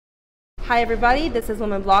Hi everybody, this is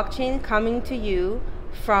Women Blockchain coming to you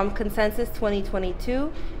from Consensus 2022,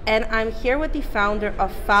 and I'm here with the founder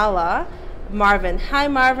of Phala, Marvin. Hi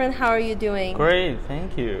Marvin, how are you doing? Great,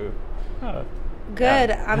 thank you. Oh,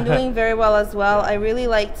 Good, yeah. I'm doing very well as well. I really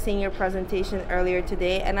liked seeing your presentation earlier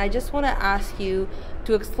today, and I just want to ask you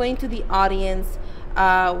to explain to the audience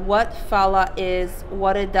what Phala is,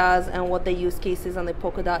 what it does, and what the use case is on the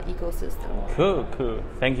Polkadot ecosystem. Cool.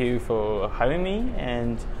 Thank you for having me.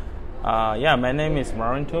 And yeah, my name is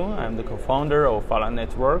Marvin Tong. I'm the co-founder of Phala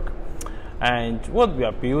Network. And what we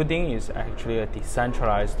are building is actually a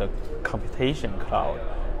decentralized computation cloud.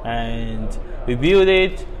 And we build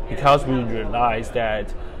it because we realized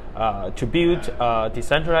that to build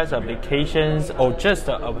decentralized applications or just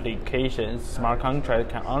applications, smart contract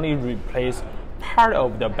can only replace part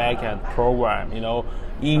of the backend program,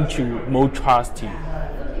 into more trusty.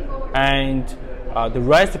 And the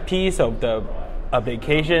rest piece of the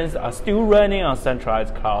applications are still running on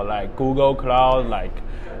centralized cloud, like Google Cloud, like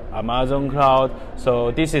Amazon Cloud.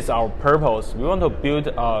 So this is our purpose. We want to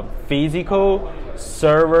build physical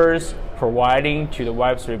servers providing to the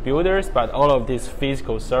Web3 builders, but all of these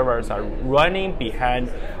physical servers are running behind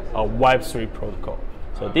a Web3 protocol.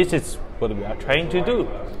 So this is what we are trying to do.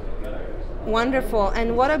 Wonderful.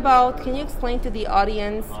 And what about, can you explain to the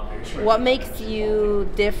audience what makes you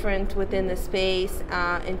different within the space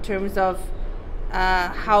in terms of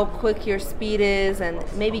how quick your speed is, and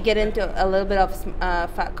maybe get into a little bit of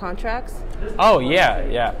fat contracts? Oh,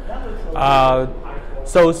 yeah.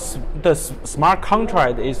 So the smart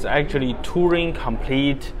contract is actually Turing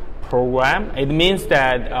complete program. It means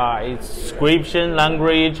that it's scription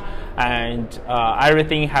language and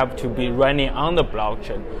everything have to be running on the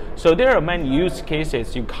blockchain. So there are many use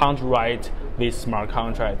cases you can't write with smart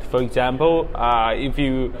contract. For example, if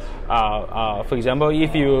you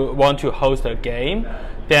want to host a game,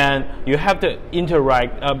 then you have to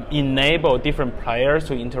interact, enable different players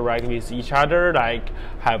to interact with each other, like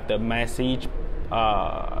have the message,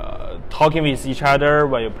 talking with each other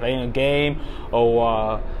while you're playing a game,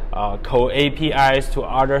 or call APIs to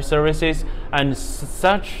other services, and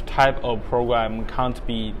such type of program can't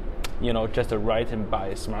be just written by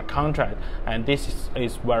a smart contract. And this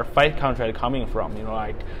is where fat contract coming from.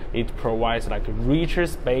 It provides like a richer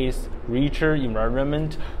space, richer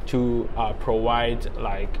environment to provide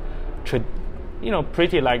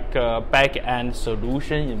pretty like a back-end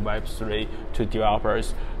solution in Web3 to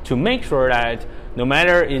developers, to make sure that no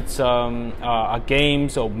matter it's a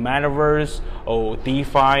games or metaverse or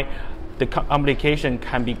DeFi, the application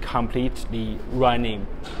can be completely running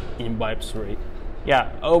in Web3.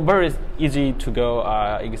 Yeah, a very easy to go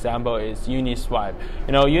example is Uniswap.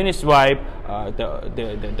 Uniswap,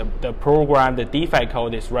 the program, the DeFi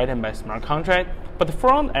code is written by smart contract, but the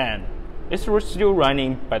front end is still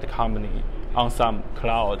running by the company on some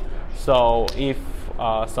cloud. So if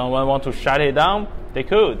someone wants to shut it down, they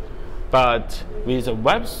could. But with a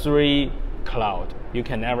Web3 cloud, you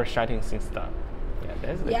can never shutting things down.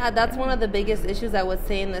 That's one of the biggest issues I would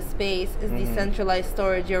say in the space is decentralized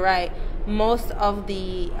storage. You're right. Most of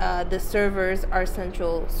the servers are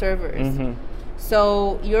central servers.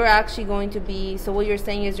 So you're actually going to be, so what you're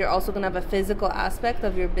saying is you're also going to have a physical aspect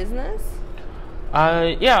of your business? The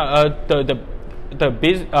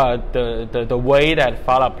way that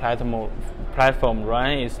Phala platform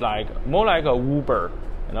run is more like a Uber.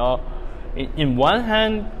 In one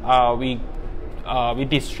hand, we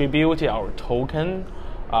distribute our token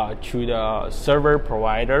to the server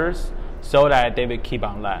providers so that they will keep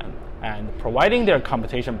online and providing their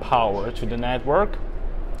computation power to the network.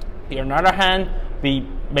 On the other hand, we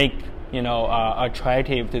make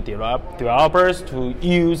attractive to developers to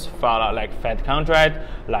use Phala, like fat contract,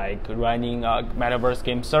 like running metaverse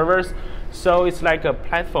game servers. So it's like a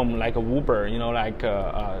platform, like a Uber, like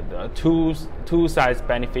a two sides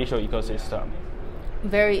beneficial ecosystem.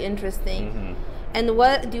 Very interesting. And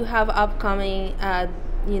what do you have upcoming,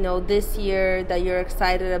 this year that you're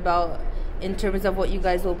excited about in terms of what you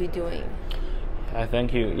guys will be doing?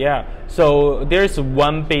 Thank you. Yeah. So there's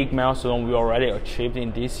one big milestone we already achieved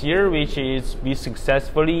in this year, which is we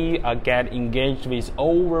successfully get engaged with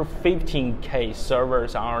over 15K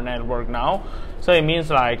servers on our network now. So it means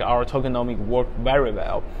our tokenomics work very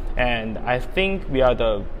well, and I think we are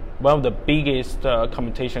one of the biggest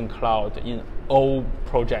computation cloud in all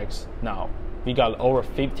projects now. We got over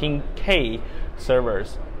 15K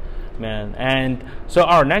servers, man. And so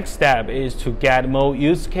our next step is to get more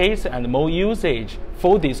use case and more usage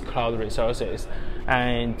for these cloud resources.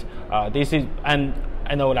 And I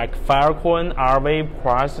know Filecoin, Aave,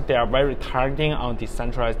 Quest, they are very targeting on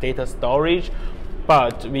decentralized data storage,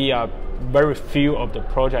 but we are very few of the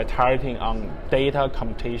projects targeting on data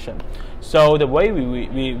computation. So the way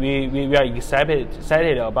we are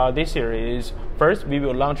excited about this year is, first, we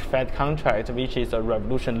will launch Fed Contract, which is a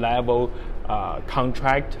revolution level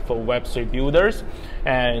contract for Web3 builders,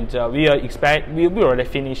 and we already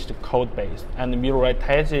finished the code base, and we already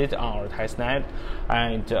tested it on our testnet,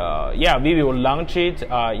 and yeah, we will launch it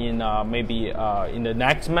in maybe in the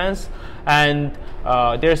next month. And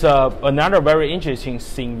there's another very interesting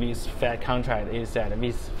thing with Fed Contract is that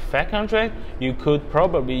with Fed Contract you could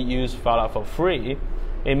probably use Phala for free.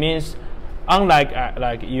 It means, unlike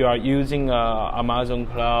like you are using Amazon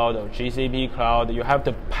Cloud or GCP Cloud, you have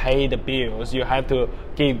to pay the bills, you have to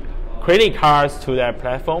give credit cards to that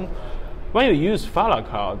platform. When you use Phala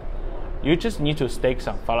Cloud, you just need to stake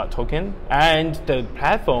some Phala token, and the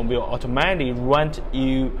platform will automatically rent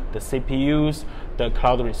you the CPUs, the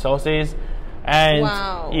cloud resources, and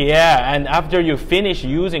wow. Yeah, and after you finish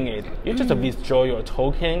using it, you just withdraw your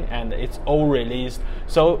token, and it's all released.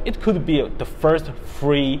 So it could be the first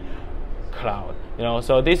free cloud, you know.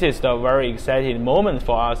 So this is the very exciting moment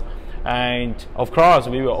for us, and of course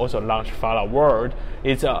we will also launch Phala World.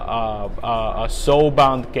 It's a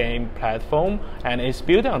soul-bound game platform, and it's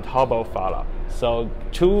built on top of Phala. So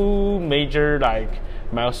two major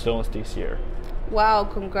milestones this year. Wow,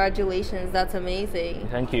 congratulations, that's amazing.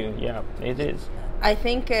 Thank you. Yeah, it is. I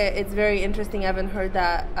think it's very interesting. I haven't heard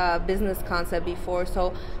that business concept before.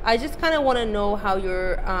 So I just kind of want to know how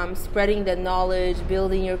you're spreading the knowledge,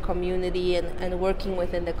 building your community, and working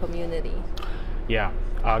within the community. Yeah,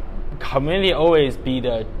 community always be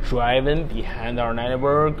the driving behind our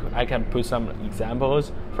network. I can put some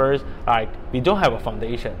examples. First, we don't have a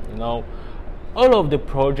foundation, you know. All of the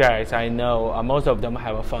projects I know, most of them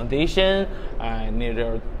have a foundation, and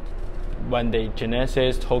either when they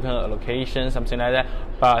genesis, token allocation, something like that.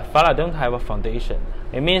 But Phala don't have a foundation.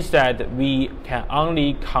 It means that we can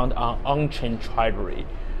only count on on-chain treasury,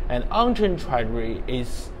 and on-chain treasury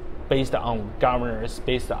is based on governance,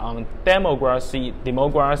 based on democracy,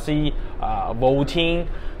 voting.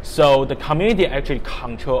 So the community actually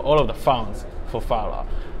control all of the funds for Phala.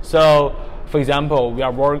 So, for example,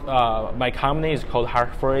 my company is called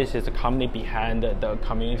Hartford. It's the company behind the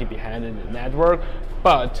community behind the network,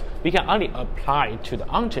 but we can only apply to the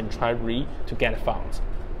on-chain treasury to get funds.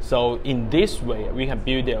 So in this way, we can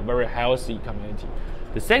build a very healthy community.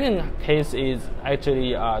 The second case is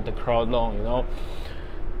actually the crowd loan. You know,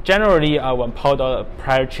 generally when Polkadot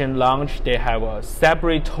prior chain launch, they have a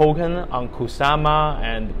separate token on Kusama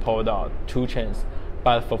and Polkadot, two chains.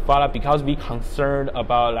 But for Phala, because we concerned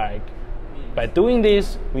about by doing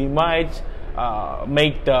this, we might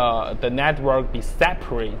make the network be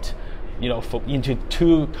separate, you know, into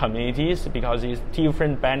two communities, because it's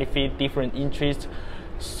different benefit, different interests.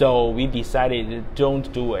 So we decided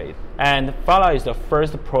don't do it. And Phala is the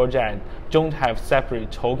first project don't have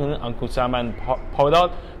separate token on Kusama and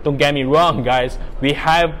Polkadot. Don't get me wrong, guys. We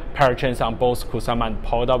have parachains on both Kusama and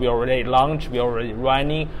Polkadot. We already launched. We already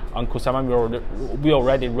running on Kusama. We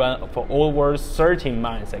already run for over 13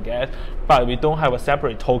 months, I guess. But we don't have a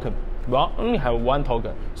separate token. We only have one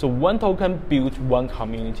token. So one token builds one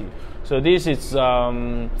community. So this is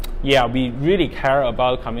yeah, we really care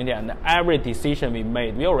about community, and every decision we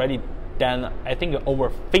made, we already done I think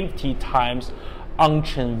over 50 times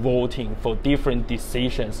on-chain voting for different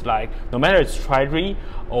decisions, like no matter it's treasury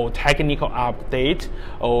or technical update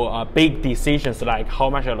or big decisions like how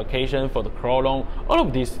much allocation for the crowd loan. All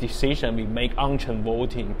of these decisions we make on-chain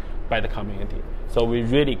voting by the community. So we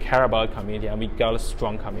really care about community, and we got a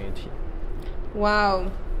strong community.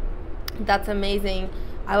 Wow, that's amazing.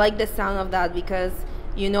 I like the sound of that, because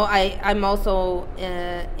you know, I'm also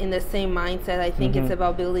in the same mindset. I think it's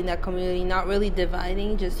about building that community, not really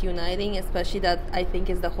dividing, just uniting, especially that I think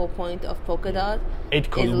is the whole point of Polkadot.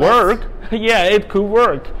 It could work. Yeah, it could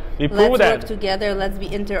work. We prove that. Let's work together. Let's be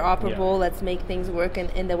interoperable. Yeah. Let's make things work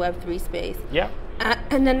in the Web3 space. Yeah.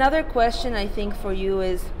 And another question I think for you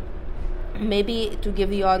is, maybe to give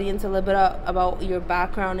the audience a little bit about your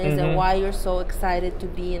background is and why you're so excited to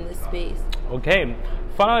be in this space. Okay.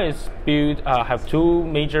 Phala is built, have two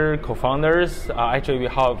major co-founders. Actually, we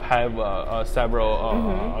have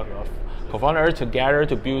several co-founders together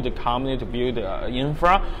to build the company, to build the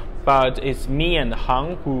infra. But it's me and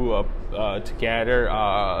Han who together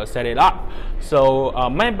set it up. So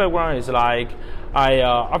my background is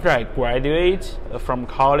after I graduate from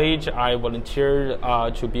college, I volunteered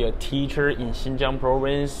to be a teacher in Xinjiang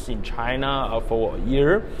province in China for a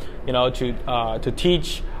year, you know, to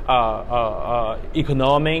teach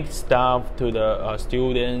economic stuff to the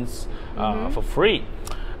students for free.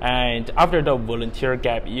 And after the volunteer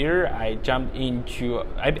gap year, I jumped into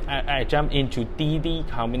Didi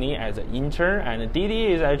company as an intern. And Didi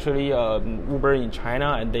is actually Uber in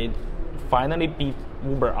China, and they finally beat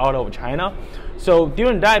Uber out of China. So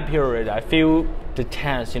during that period, I feel the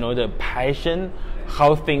chance, the passion,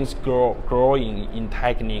 how things grow in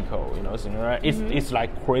technical, it's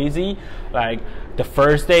like crazy. Like the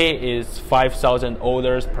first day is 5,000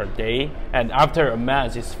 orders per day, and after a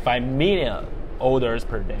month, it's 5 million orders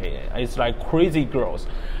per day. It's like crazy growth.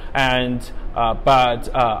 And but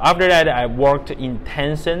after that, I worked in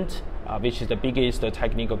Tencent, which is the biggest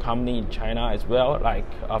technical company in China as well, like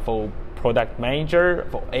for product manager,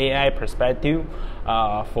 for AI perspective,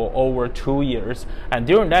 for over 2 years. And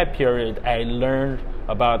during that period, I learned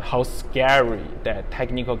about how scary that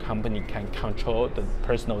technical company can control the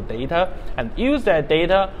personal data and use that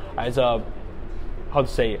data as a as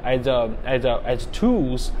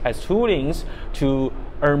toolings to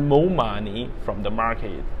earn more money from the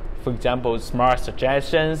market. For example, smart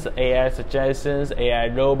suggestions, AI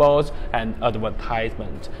robots, and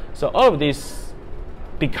advertisement. So all of this,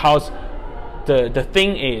 because the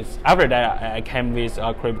thing is, after that I came with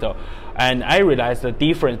crypto, and I realized the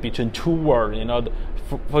difference between two worlds.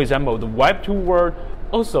 For example, the Web 2 world,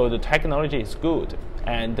 also the technology is good,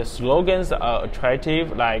 and the slogans are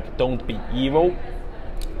attractive, like "Don't be evil,"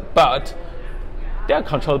 but they are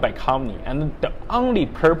controlled by company, and the only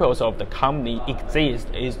purpose of the company exists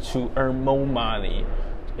is to earn more money.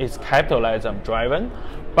 It's capitalism driven.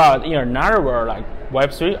 But in another world like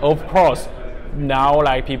Web3, of course, now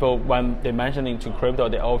like people, when they mentioning to crypto,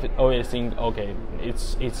 they always think, okay,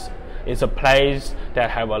 it's a place that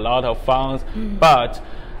have a lot of funds. But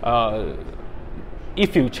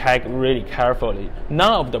if you check really carefully,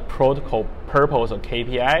 none of the protocol purpose or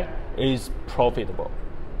KPI is profitable.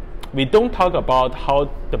 We don't talk about how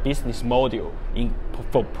the business model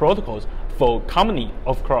for protocols, for company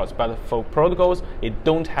of course, but for protocols, it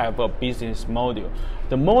don't have a business model.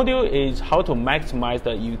 The model is how to maximize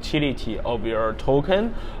the utility of your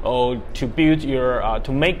token, or to build your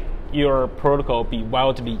to make your protocol be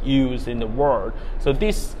widely used in the world. So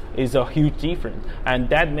this is a huge difference, and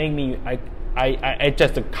that made me I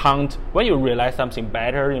just can't. When you realize something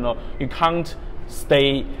better, you can't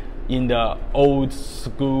stay in the old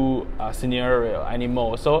school scenario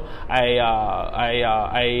anymore. So I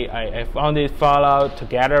founded Phala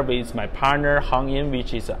together with my partner Hong,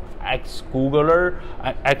 which is an ex-Google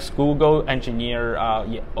engineer,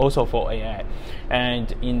 also for AI.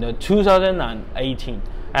 And in the 2018,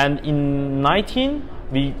 and in 19,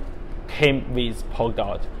 we came with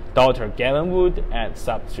Polkadot, Dr. Gavin Wood, and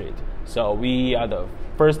Substrate. So we are the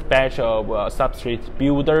first batch of Substrate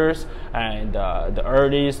builders, and the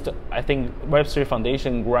earliest, I think, Web3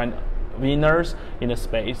 Foundation grant winners in the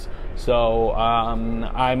space. So I'm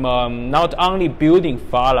not only building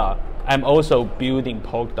Phala, I'm also building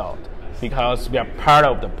Polkadot, because we are part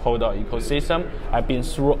of the Polkadot ecosystem. I've been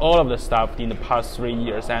through all of the stuff in the past 3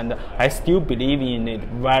 years, and I still believe in it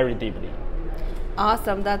very deeply.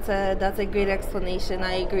 Awesome. That's a great explanation.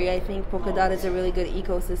 I agree. I think Polkadot is a really good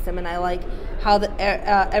ecosystem, and I like how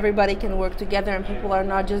everybody can work together, and people are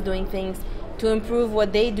not just doing things to improve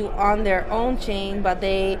what they do on their own chain, but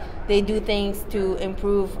they do things to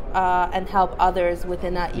improve and help others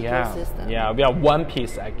within that ecosystem. Yeah, we are one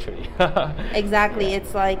piece actually. Exactly.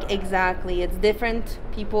 It's it's different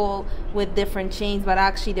people with different chains, but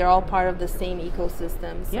actually they're all part of the same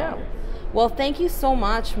ecosystem. So. Yeah. Well, thank you so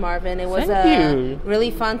much, Marvin. It was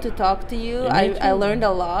really fun to talk to you. I learned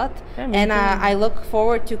a lot, and I look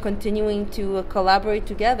forward to continuing to collaborate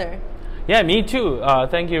together. Yeah, me too.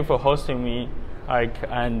 Thank you for hosting me,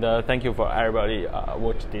 and thank you for everybody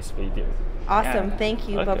watch this video. Awesome. Yeah. Thank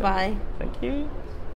you. Okay. Bye-bye. Thank you.